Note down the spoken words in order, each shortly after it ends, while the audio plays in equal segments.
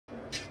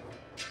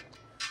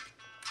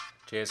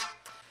Cheers.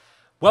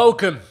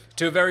 Welcome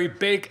to a very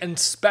big and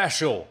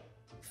special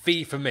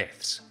FIFA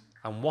Myths.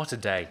 And what a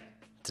day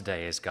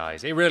today is,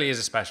 guys. It really is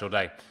a special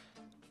day.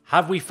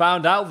 Have we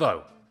found out,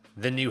 though,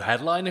 the new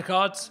headliner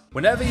cards?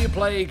 Whenever you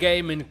play a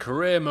game in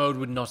career mode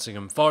with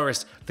Nottingham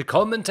Forest, the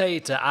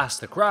commentator asks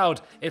the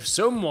crowd if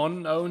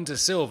someone owns a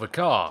silver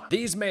car.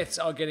 These myths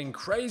are getting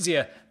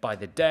crazier by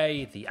the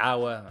day, the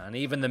hour, and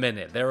even the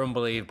minute. They're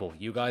unbelievable.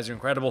 You guys are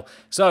incredible.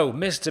 So,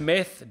 Mr.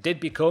 Myth did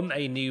become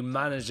a new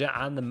manager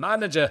and the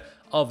manager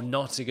of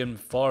Nottingham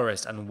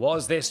Forest. And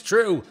was this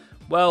true?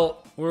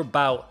 Well, we're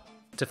about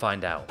to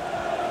find out.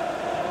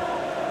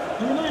 A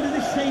reminder,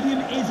 this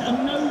stadium is a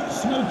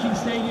no-smoking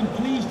stadium.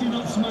 Please do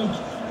not smoke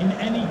in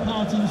any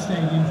part of the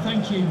stadium.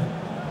 Thank you.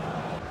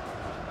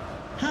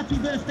 Happy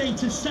birthday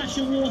to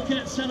Sasha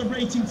Walker,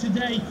 celebrating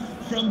today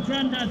from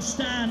Grandad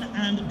Stan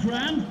and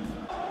Gran.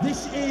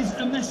 This is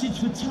a message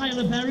for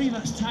Tyler Berry.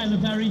 That's Tyler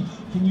Berry.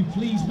 Can you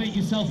please make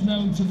yourself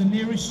known to the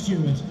nearest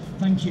steward?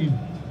 Thank you.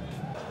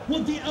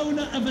 Would the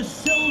owner of a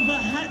silver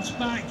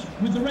hatchback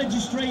with the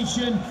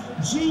registration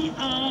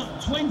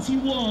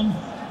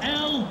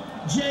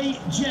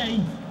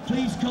GR21LJJ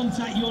please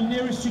contact your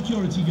nearest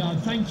security guard?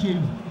 Thank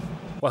you.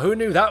 Well, who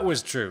knew that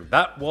was true?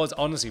 That was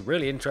honestly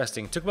really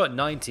interesting. Took about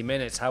 90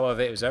 minutes, however,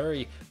 it was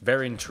very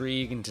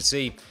intriguing to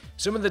see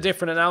some of the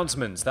different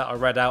announcements that are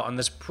read out, and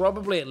there's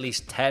probably at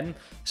least 10,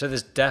 so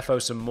there's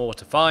defo some more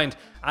to find.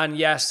 And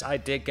yes, I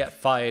did get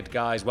fired,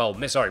 guys. Well,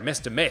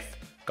 Mr. Myth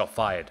got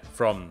fired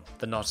from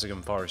the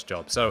Nottingham Forest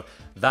job, so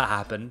that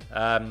happened.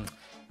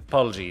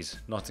 Apologies,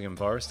 Nottingham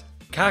Forest.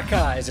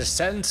 Kaka is a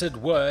censored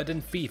word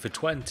in FIFA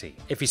 20.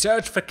 If you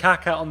search for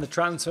Kaka on the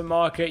transfer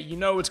market, you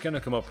know it's going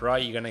to come up,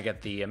 right? You're going to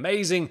get the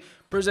amazing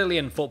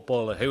Brazilian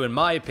footballer who, in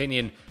my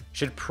opinion,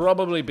 should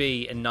probably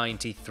be a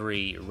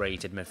 93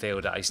 rated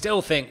midfielder. I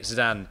still think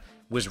Zidane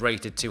was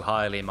rated too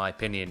highly, in my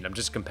opinion. I'm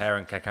just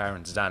comparing Kaka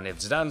and Zidane. If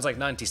Zidane's like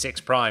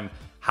 96 prime,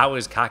 how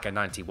is Kaka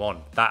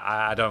 91? That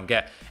I don't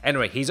get.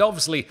 Anyway, he's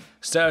obviously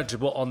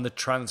searchable on the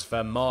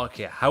transfer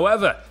market.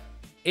 However,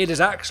 it is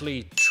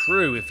actually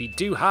true, if you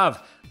do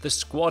have the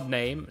squad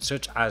name,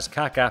 such as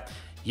Kaka,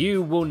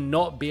 you will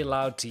not be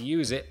allowed to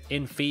use it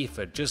in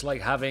FIFA, just like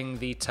having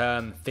the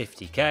term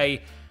 50k,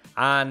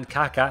 and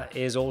Kaka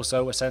is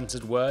also a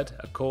censored word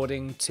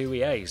according to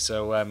EA.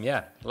 So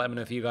yeah, let me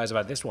know if you guys have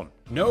had this one.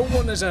 No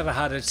one has ever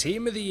had a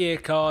Team of the Year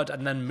card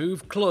and then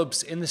moved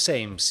clubs in the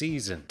same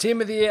season.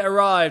 Team of the Year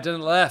arrived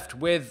and left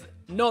with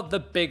not the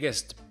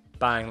biggest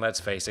bang, let's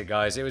face it,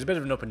 guys. It was a bit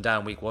of an up and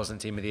down week, wasn't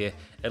Team of the Year,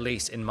 at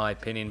least in my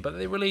opinion, but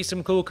they released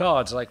some cool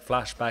cards like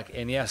Flashback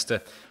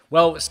Iniesta.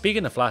 Well,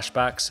 speaking of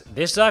flashbacks,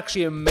 this is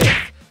actually a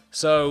myth.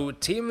 So,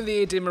 Team of the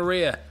Year Di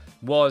Maria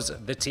was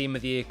the Team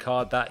of the Year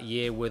card that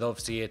year with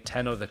obviously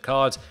 10 other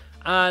cards,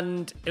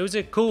 and it was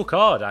a cool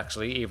card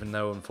actually, even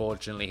though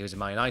unfortunately he was a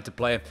Man United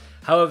player.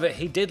 However,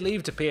 he did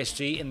leave to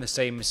PSG in the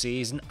same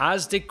season,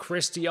 as did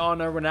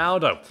Cristiano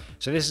Ronaldo.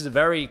 So this is a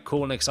very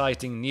cool and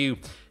exciting new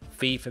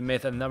FIFA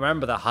myth, and I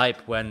remember the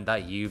hype when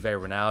that Juve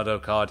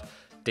Ronaldo card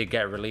did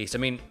get released. I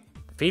mean,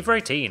 FIFA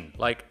 18,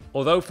 like,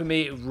 although for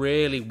me it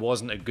really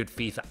wasn't a good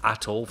FIFA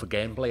at all for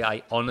gameplay,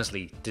 I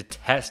honestly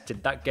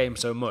detested that game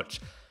so much.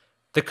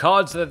 The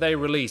cards that they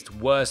released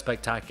were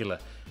spectacular.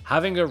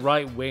 Having a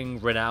right wing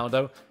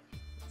Ronaldo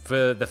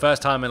for the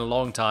first time in a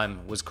long time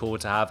was cool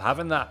to have.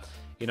 Having that,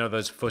 you know,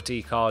 those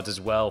footy cards as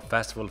well,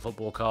 Festival of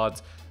Football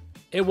cards,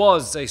 it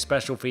was a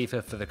special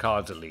FIFA for the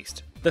cards at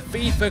least. The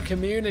FIFA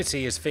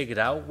community has figured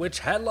out which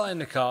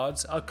headliner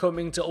cards are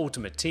coming to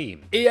Ultimate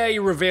Team. EA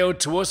revealed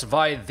to us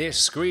via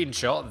this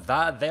screenshot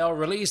that they are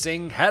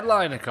releasing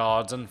headliner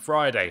cards on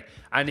Friday.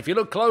 And if you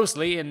look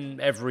closely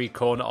in every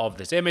corner of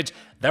this image,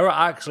 there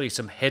are actually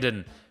some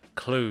hidden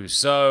clues.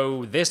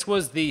 So this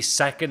was the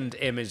second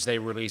image they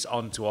released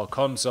onto our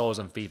consoles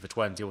on FIFA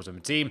 20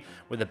 Ultimate Team,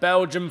 with a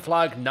Belgium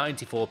flag,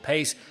 94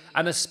 pace,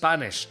 and a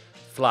Spanish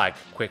flag.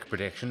 Quick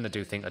prediction, I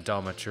do think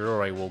Adama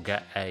Traore will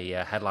get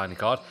a headliner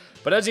card.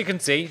 But as you can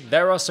see,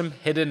 there are some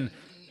hidden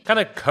kind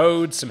of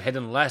codes, some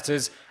hidden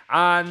letters,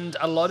 and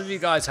a lot of you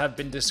guys have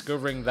been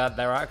discovering that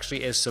there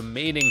actually is some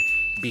meaning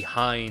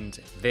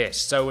behind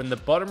this. So in the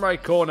bottom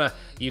right corner,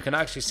 you can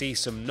actually see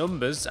some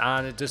numbers,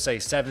 and it does say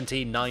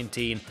 17,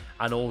 19,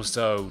 and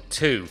also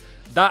 2.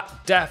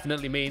 That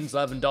definitely means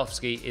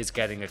Lewandowski is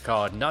getting a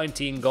card.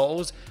 19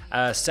 goals,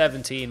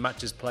 17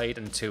 matches played,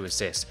 and 2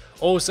 assists.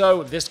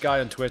 Also, this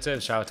guy on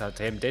Twitter, shout out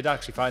to him, did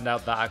actually find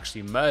out that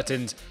actually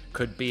Mertens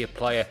could be a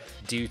player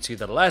due to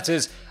the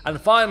letters.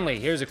 And finally,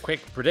 here's a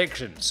quick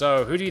prediction.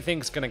 So, who do you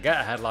think is going to get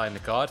a headliner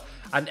card?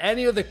 And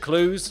any other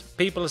clues?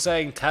 People are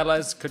saying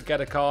Tellez could get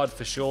a card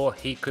for sure.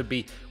 He could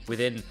be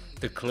within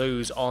the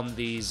clues on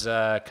these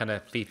kind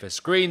of FIFA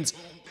screens.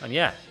 And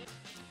yeah,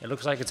 it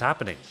looks like it's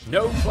happening.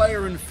 No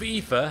player in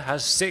FIFA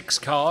has 6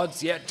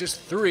 cards, yet just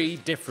 3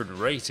 different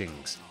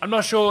ratings. I'm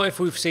not sure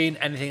if we've seen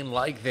anything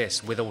like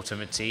this with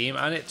Ultimate Team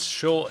and its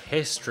short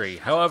history.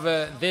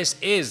 However, this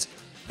is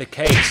the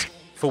case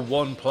for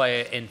one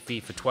player in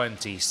FIFA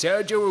 20.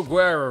 Sergio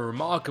Aguero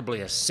remarkably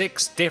has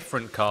 6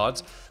 different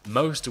cards,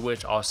 most of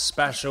which are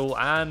special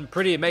and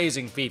pretty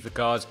amazing FIFA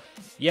cards.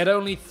 he had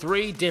only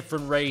 3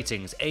 different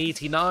ratings.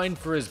 89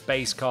 for his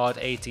base card,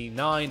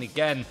 89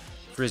 again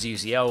for his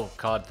UCL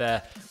card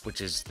there, which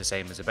is the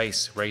same as a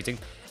base rating.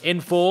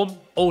 Inform,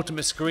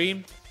 Ultimate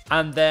Screen,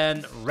 and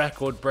then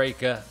Record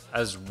Breaker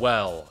as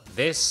well.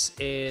 This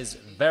is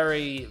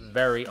very,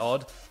 very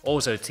odd.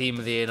 Also, Team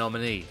of the Year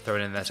nominee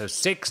thrown in there. So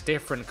 6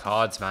 different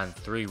cards, man,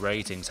 3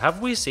 ratings. Have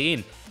we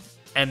seen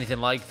anything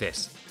like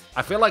this?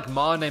 I feel like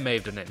Mane may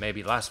have done it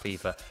maybe last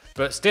FIFA,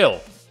 but still,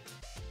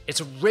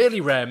 it's a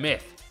really rare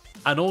myth.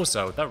 And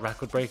also, that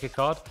Record Breaker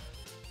card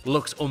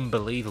looks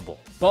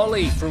unbelievable.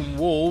 Bolly from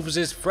Wolves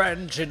is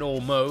French in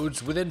all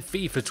modes within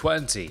FIFA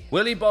 20.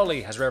 Willy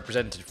Bolly has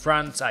represented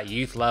France at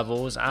youth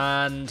levels,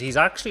 and he's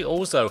actually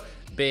also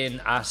been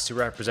asked to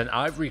represent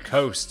Ivory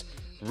Coast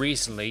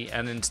recently,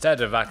 and instead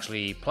of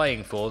actually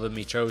playing for them,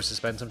 he chose to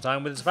spend some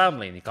time with his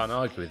family, and you can't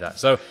argue with that.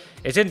 So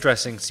it's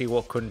interesting to see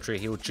what country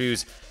he will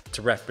choose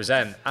to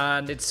represent,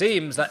 and it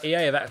seems that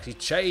EA have actually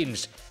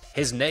changed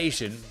his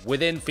nation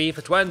within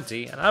FIFA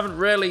 20 and haven't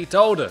really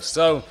told us.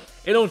 So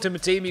in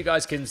Ultimate Team, you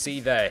guys can see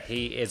there,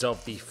 he is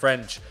of the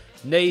French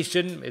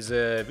nation, is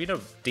a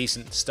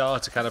decent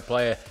starter kind of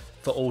player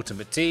for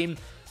Ultimate Team.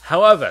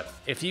 However,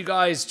 if you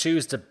guys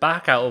choose to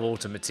back out of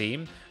Ultimate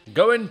Team,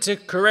 go into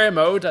career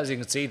mode. As you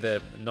can see,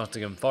 the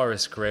Nottingham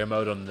Forest career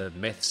mode on the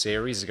Myth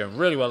series is going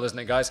really well, isn't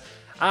it, guys?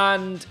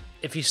 And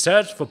if you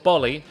search for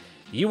Bolly,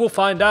 you will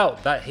find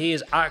out that he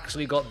has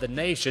actually got the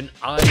nation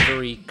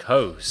Ivory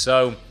Coast.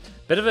 So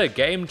bit of a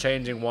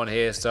game-changing one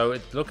here, so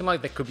it's looking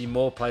like there could be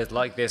more players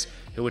like this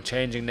who are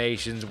changing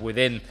nations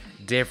within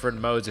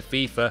different modes of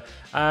FIFA.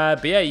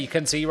 But yeah, you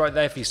can see right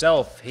there for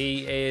yourself,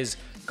 he is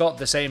got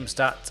the same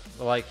stats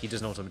like he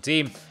does in Ultimate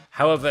Team.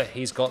 However,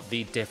 he's got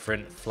the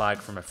different flag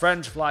from a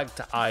French flag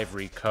to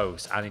Ivory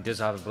Coast, and he does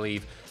have, I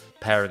believe,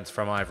 parents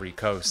from Ivory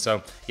Coast.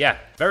 So yeah,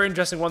 very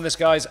interesting one, this,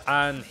 guys,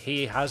 and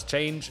he has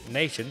changed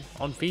nation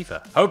on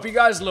FIFA. Hope you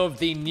guys love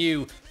the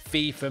new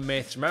FIFA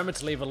myths. Remember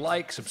to leave a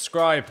like,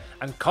 subscribe,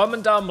 and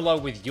comment down below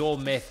with your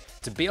myth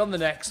to be on the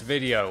next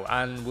video,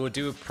 and we'll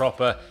do a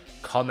proper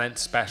comment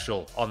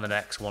special on the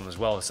next one as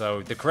well.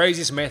 So the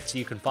craziest myths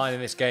you can find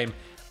in this game,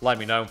 let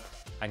me know.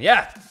 And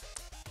yeah,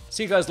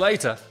 see you guys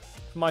later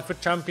for my FUT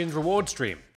Champions reward stream.